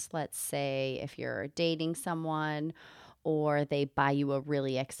flowers. Let's say if you're dating someone, or they buy you a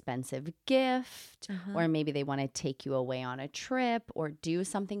really expensive gift, or maybe they want to take you away on a trip or do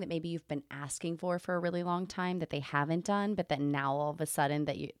something that maybe you've been asking for a really long time that they haven't done, but that now all of a sudden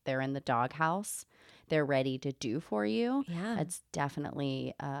that they're in the doghouse, they're ready to do for you. Yeah. That's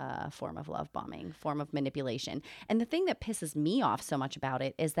definitely a form of love bombing, form of manipulation. And the thing that pisses me off so much about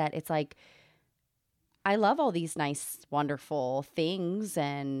it is that it's like, I love all these nice, wonderful things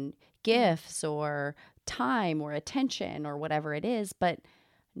and gifts or time or attention or whatever it is, but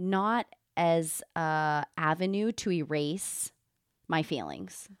not as a avenue to erase my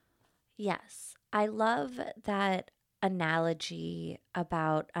feelings. Yes. I love that analogy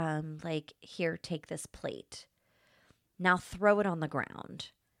about like, here, take this plate. Now throw it on the ground.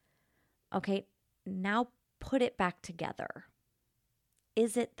 Okay, now put it back together.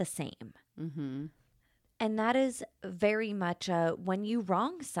 Is it the same? Mm-hmm. And that is very much when you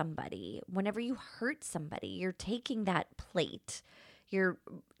wrong somebody, whenever you hurt somebody, you're taking that plate, you're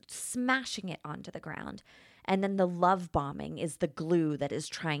smashing it onto the ground. And then the love bombing is the glue that is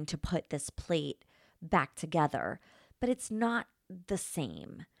trying to put this plate back together. But it's not the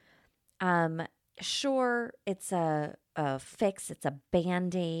same. Sure, it's a fix, it's a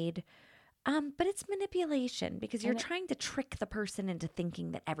Band-Aid. But it's manipulation because you're trying to trick the person into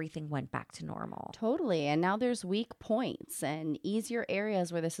thinking that everything went back to normal. Totally. And now there's weak points and easier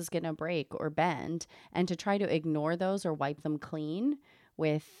areas where this is going to break or bend. And to try to ignore those or wipe them clean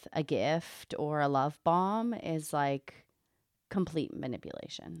with a gift or a love bomb is like complete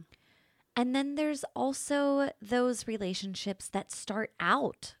manipulation. And then there's also those relationships that start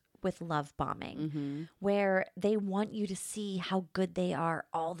out with love bombing, Mm-hmm. where they want you to see how good they are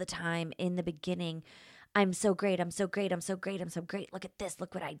all the time in the beginning. I'm so great. I'm so great. I'm so great. I'm so great. Look at this.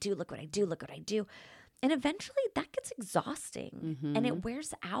 Look what I do. Look what I do. Look what I do. And eventually that gets exhausting and Mm-hmm. it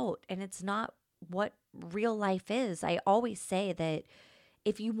wears out, and it's not what real life is. I always say that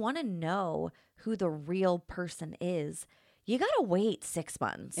if you want to know who the real person is, you got to wait 6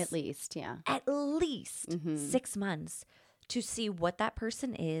 months. At least, yeah. At least Mhm. 6 months to see what that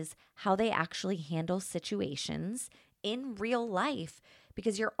person is, how they actually handle situations in real life,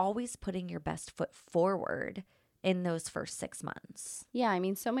 because you're always putting your best foot forward in those first 6 months. Yeah, I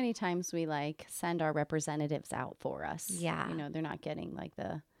mean, so many times we like send our representatives out for us. Yeah. You know, they're not getting like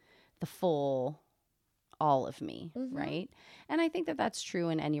the full all of me, Mhm. right? And I think that that's true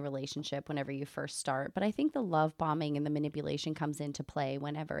in any relationship whenever you first start. But I think the love bombing and the manipulation comes into play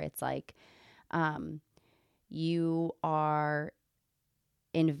whenever it's like you are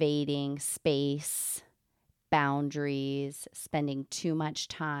invading space, boundaries, spending too much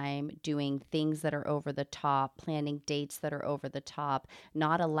time doing things that are over the top, planning dates that are over the top,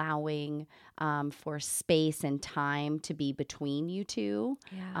 not allowing for space and time to be between you two,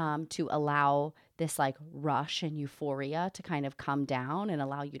 Yeah. to allow this like rush and euphoria to kind of come down and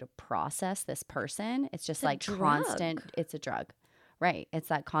allow you to process this person. It's just It's a like constant, drug. it's a drug. Right. It's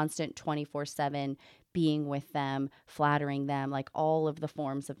that constant 24/7 being with them, flattering them, like all of the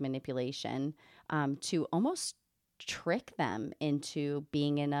forms of manipulation to almost trick them into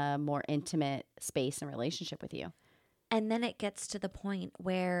being in a more intimate space and relationship with you. And then it gets to the point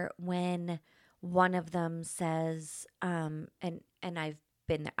where when one of them says, and I've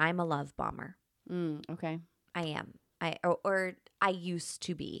been there, I'm a love bomber. Okay. I am. Or I used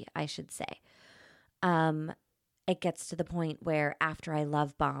to be, I should say. It gets to the point where after I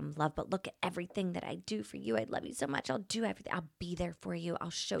but look at everything that I do for you. I love you so much. I'll do everything. I'll be there for you.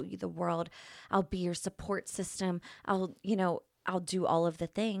 I'll show you the world. I'll be your support system. I'll do all of the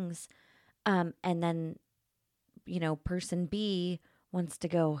things. And then, person B wants to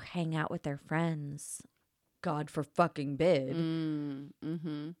go hang out with their friends. God for fucking bid.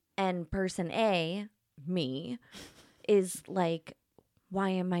 Mm-hmm. And person A, me, is like, why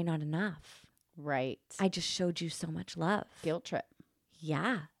am I not enough? Right. I just showed you so much love. Guilt trip.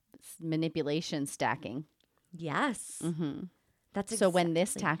 Yeah. It's manipulation stacking. Yes. Mm-hmm. That's So when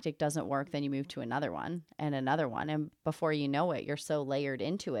this exactly- tactic doesn't work, then you move to another one and another one. And before you know it, you're so layered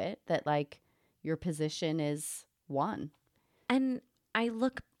into it that like your position is one. And I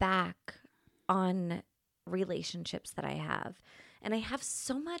look back on relationships that I have, and I have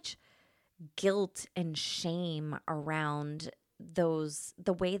so much guilt and shame around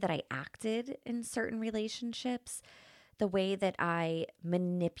the way that I acted in certain relationships, the way that I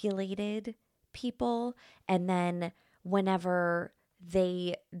manipulated people, and then whenever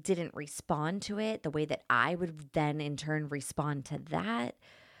they didn't respond to it, the way that I would then in turn respond to that.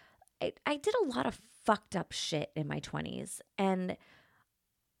 I did a lot of fucked up shit in my 20s. And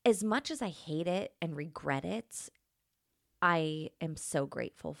as much as I hate it and regret it, I am so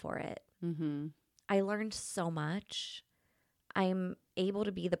grateful for it. Mm-hmm. I learned so much. I'm able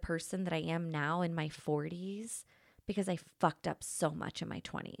to be the person that I am now in my 40s because I fucked up so much in my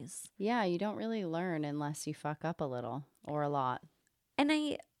 20s. Yeah, you don't really learn unless you fuck up a little or a lot. And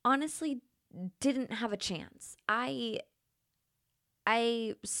I honestly didn't have a chance. I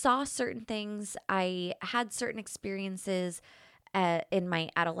saw certain things. I had certain experiences in my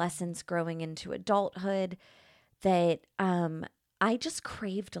adolescence growing into adulthood that I just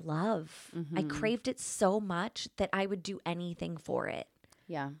craved love. I Mhm. craved it so much that I would do anything for it.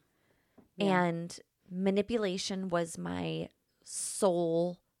 Yeah. Yeah. And manipulation was my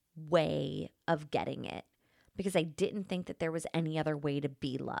sole way of getting it because I didn't think that there was any other way to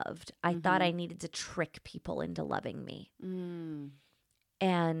be loved. I thought I needed to trick people into loving me. Mm.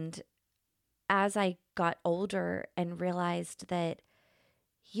 And as I got older and realized that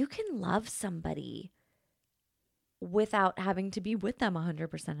you can love somebody without having to be with them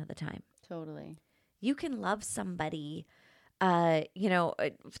 100% of the time. Totally. You can love somebody,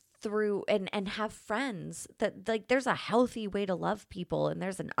 through and have friends that like there's a healthy way to love people and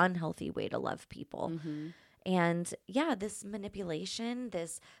there's an unhealthy way to love people. Mm-hmm. And yeah, this manipulation,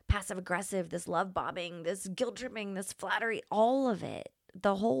 this passive aggressive, this love bombing, this guilt tripping, this flattery, all of it,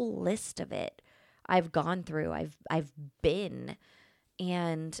 the whole list of it, I've gone through. I've been.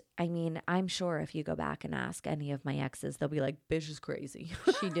 And I mean, I'm sure if you go back and ask any of my exes, they'll be like, bitch is crazy.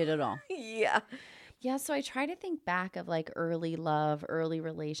 She did it all. Yeah. Yeah, so I try to think back of like early love, early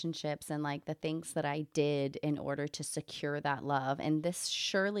relationships, and like the things that I did in order to secure that love. And this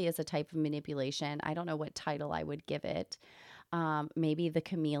surely is a type of manipulation. I don't know what title I would give it. maybe the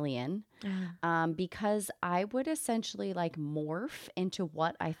chameleon, because I would essentially like morph into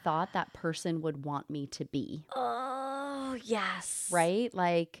what I thought that person would want me to be. Oh, yes. Right?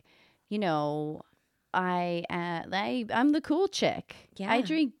 Like, you know, I'm the cool chick. Yeah. I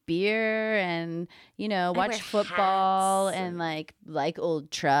drink beer and, you know, wear watch football hats and like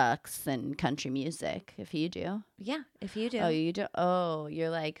old trucks and country music. If you do. Yeah, if you do. Oh, you do. Oh, you're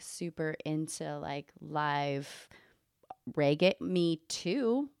like super into like live reggae. Me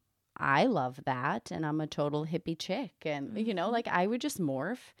too. I love that. And I'm a total hippie chick. And, you know, like I would just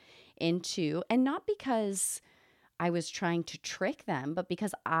morph into, and not because I was trying to trick them, but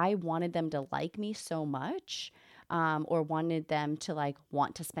because I wanted them to like me so much, or wanted them to like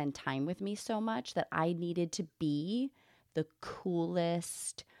want to spend time with me so much, that I needed to be the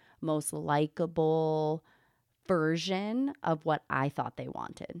coolest, most likable version of what I thought they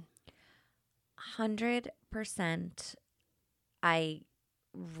wanted. 100% I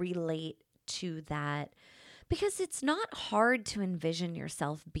relate to that, because it's not hard to envision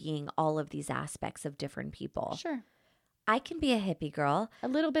yourself being all of these aspects of different people. Sure. I can be a hippie girl. A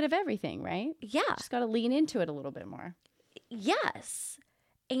little bit of everything, right? Yeah. Just got to lean into it a little bit more. Yes.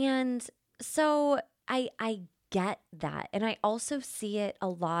 And so I get that. And I also see it a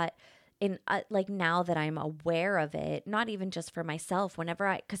lot in like now that I'm aware of it, not even just for myself,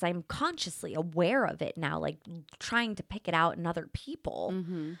 because I'm consciously aware of it now, like trying to pick it out in other people.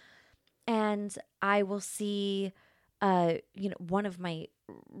 Mm-hmm. And I will see, one of my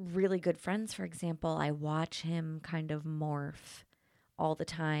really good friends, for example, I watch him kind of morph all the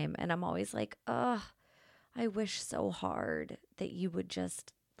time. And I'm always like, ugh, I wish so hard that you would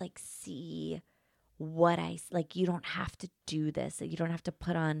just like see what like, you don't have to do this. You don't have to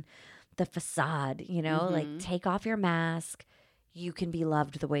put on the facade, like take off your mask. You can be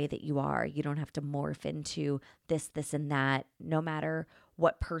loved the way that you are. You don't have to morph into this, and that, no matter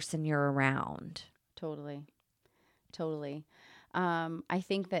what person you're around. Totally. I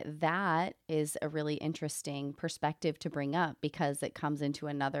think that is a really interesting perspective to bring up, because it comes into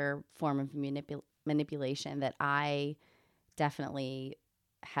another form of manipulation that I definitely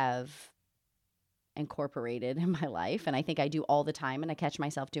have incorporated in my life, and I think I do all the time, and I catch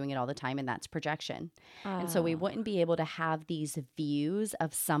myself doing it all the time, and that's projection. And so we wouldn't be able to have these views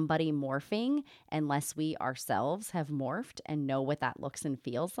of somebody morphing unless we ourselves have morphed and know what that looks and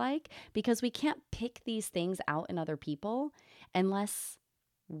feels like, because we can't pick these things out in other people unless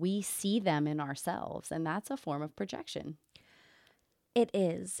we see them in ourselves, and that's a form of projection. It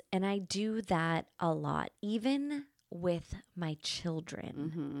is, and I do that a lot, even with my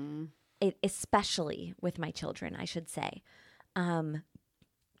children. Mm-hmm. Especially with my children, I should say. I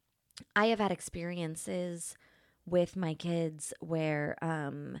have had experiences with my kids where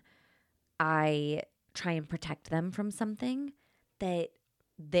I try and protect them from something that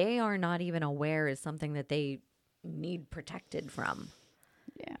they are not even aware is something that they need protected from.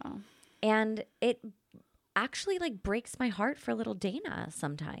 Yeah. And it actually like breaks my heart for little Dana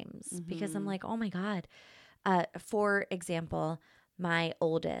sometimes, because I'm like, oh my God. For example, my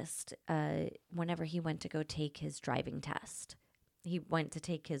oldest, whenever he went to go take his driving test, he went to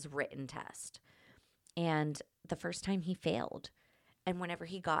take his written test. And the first time he failed. And whenever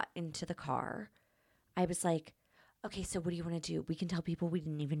he got into the car, I was like, okay, so what do you want to do? We can tell people we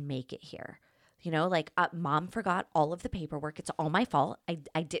didn't even make it here. Mom forgot all of the paperwork. It's all my fault.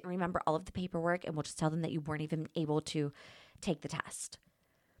 I didn't remember all of the paperwork, and we'll just tell them that you weren't even able to take the test.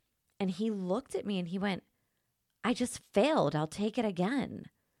 And he looked at me and he went, I just failed. I'll take it again.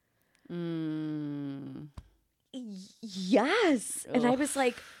 Yes. And I was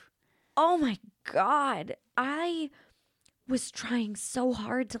like, oh my God. I was trying so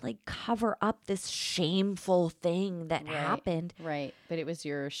hard to like cover up this shameful thing that happened. Right. But it was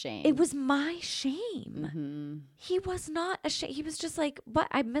your shame. It was my shame. Mm-hmm. He was not ashamed. He was just like, what?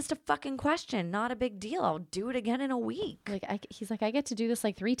 I missed a fucking question. Not a big deal. I'll do it again in a week. He's like, I get to do this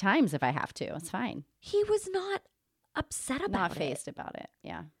like 3 times if I have to. It's fine. He was not upset about it. Not fazed about it.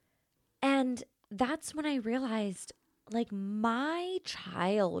 Yeah. And that's when I realized, like, my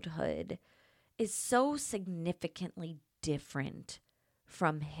childhood is so significantly different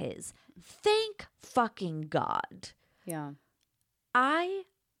from his. Thank fucking God. Yeah. I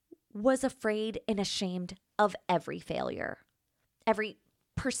was afraid and ashamed of every failure, every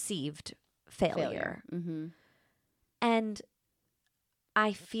perceived failure. Mm-hmm. And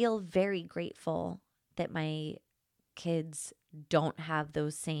I feel very grateful that my kids don't have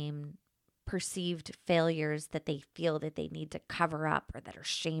those same perceived failures that they feel that they need to cover up, or that are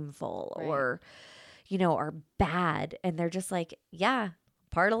shameful, or, are bad. And they're just like, yeah,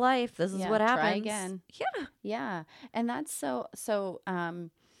 part of life. This is Yeah, what try happens. again. Yeah. Yeah. And that's so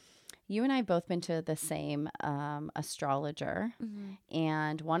you and I both been to the same astrologer.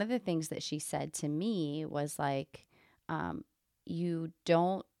 And one of the things that she said to me was like, you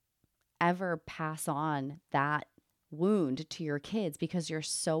don't ever pass on that wound to your kids because you're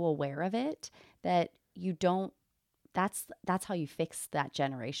so aware of it that you don't, that's how you fix that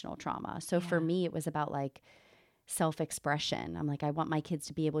generational trauma. So for me, it was about like self-expression. I'm like, I want my kids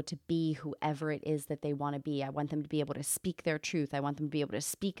to be able to be whoever it is that they want to be. I want them to be able to speak their truth. I want them to be able to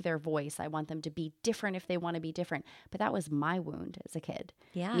speak their voice. I want them to be different if they want to be different. But that was my wound as a kid.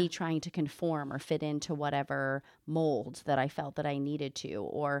 Yeah. Me trying to conform or fit into whatever mold that I felt that I needed to,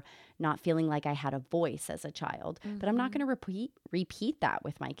 or not feeling like I had a voice as a child. But I'm not going to repeat that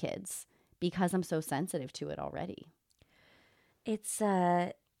with my kids because I'm so sensitive to it already. It's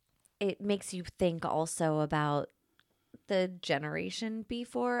it makes you think also about the generation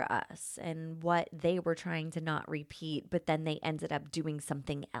before us and what they were trying to not repeat, but then they ended up doing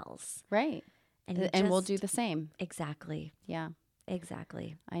something else. Right. And We'll do the same. Exactly. Yeah.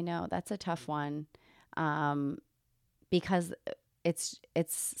 Exactly. I know. That's a tough one. Because it's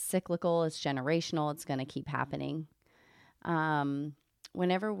cyclical, it's generational, it's going to keep happening.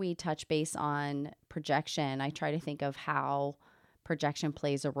 Whenever we touch base on projection, I try to think of how projection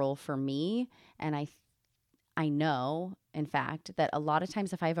plays a role for me. And I know, in fact, that a lot of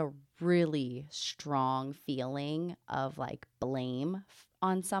times if I have a really strong feeling of like blame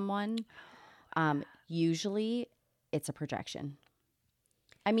on someone, usually it's a projection.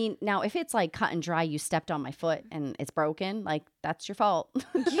 I mean, now if it's like cut and dry, you stepped on my foot and it's broken, like that's your fault.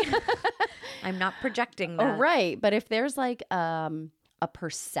 I'm not projecting that. Oh, right. But if there's like a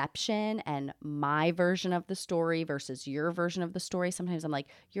perception and my version of the story versus your version of the story, sometimes I'm like,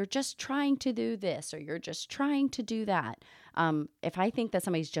 you're just trying to do this or you're just trying to do that. If I think that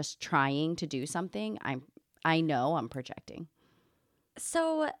somebody's just trying to do something, I know I'm projecting.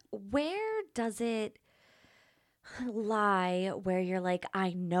 So where does it lie where you're like,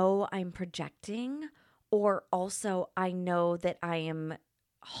 I know I'm projecting, or also I know that I am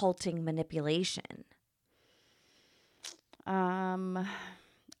halting manipulation?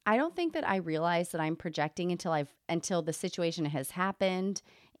 I don't think that I realize that I'm projecting until the situation has happened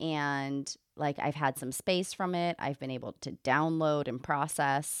and like I've had some space from it. I've been able to download and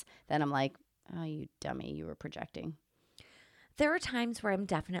process. Then I'm like, oh, you dummy, you were projecting. There are times where I'm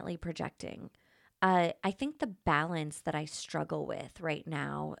definitely projecting. I think the balance that I struggle with right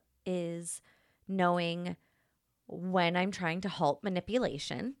now is knowing when I'm trying to halt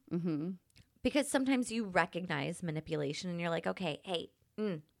manipulation. Mm-hmm. Because sometimes you recognize manipulation and you're like, okay, hey,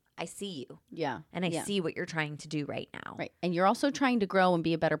 I see you. Yeah. And I see what you're trying to do right now. Right. And you're also trying to grow and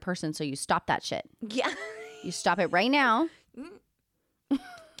be a better person. So you stop that shit. Yeah. You stop it right now.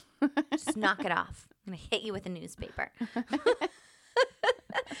 Just knock it off. I'm going to hit you with a newspaper.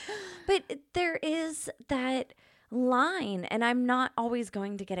 But there is that line, and I'm not always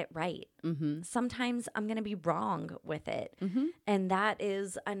going to get it right. Mm-hmm. Sometimes I'm going to be wrong with it. Mm-hmm. And that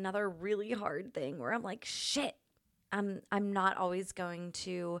is another really hard thing where I'm like, shit, I'm not always going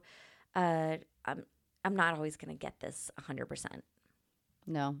to, I'm not always going to get this 100%.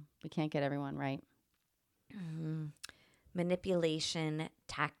 No, we can't get everyone right. Mm-hmm. Manipulation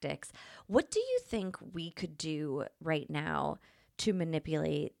tactics. What do you think we could do right now to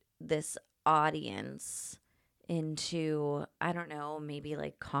manipulate this audience into, I don't know, maybe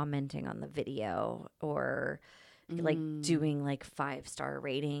like commenting on the video or like doing like 5-star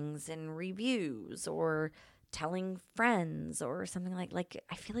ratings and reviews or telling friends or something like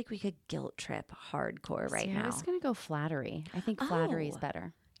I feel like we could guilt trip hardcore right now. I'm just going to go flattery. I think flattery is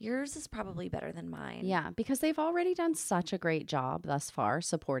better. Yours is probably better than mine. Yeah, because they've already done such a great job thus far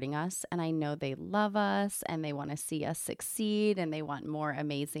supporting us. And I know they love us and they want to see us succeed and they want more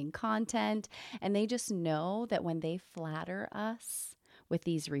amazing content. And they just know that when they flatter us with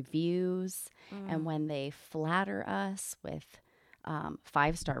these reviews and when they flatter us with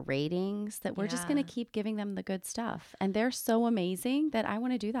 5-star ratings, that we're just going to keep giving them the good stuff. And they're so amazing that I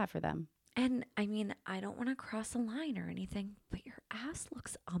want to do that for them. And I mean, I don't want to cross a line or anything, but your ass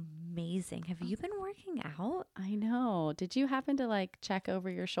looks amazing. Have you been working out? I know. Did you happen to like check over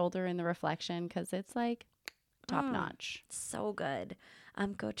your shoulder in the reflection? Because it's like top notch. So good.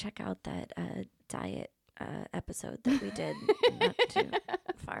 Go check out that diet episode that we did not too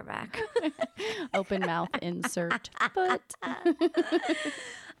far back. Open mouth insert foot.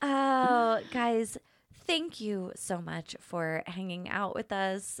 Oh, guys. Thank you so much for hanging out with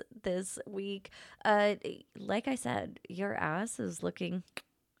us this week. Like I said, your ass is looking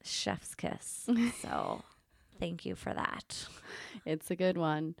chef's kiss. So thank you for that. It's a good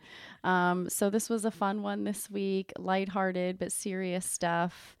one. So this was a fun one this week, lighthearted but serious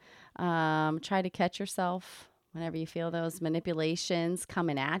stuff. Try to catch yourself whenever you feel those manipulations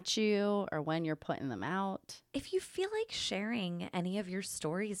coming at you or when you're putting them out. If you feel like sharing any of your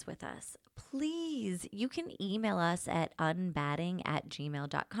stories with us, please, you can email us at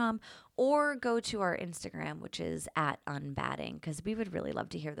unbatting@gmail.com or go to our Instagram, which is @unbatting, because we would really love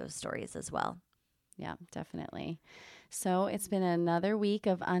to hear those stories as well. Yeah, definitely. So it's been another week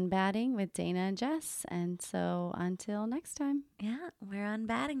of Unbatting with Dana and Jess. And so until next time. Yeah, we're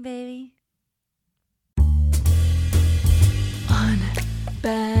unbatting, baby.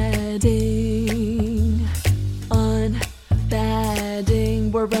 Unbatting,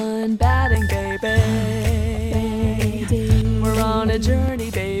 unbatting, we're unbatting, baby. We're on a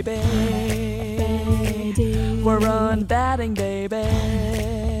journey, baby. We're unbatting, baby.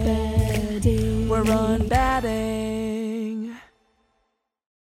 We're unbatting.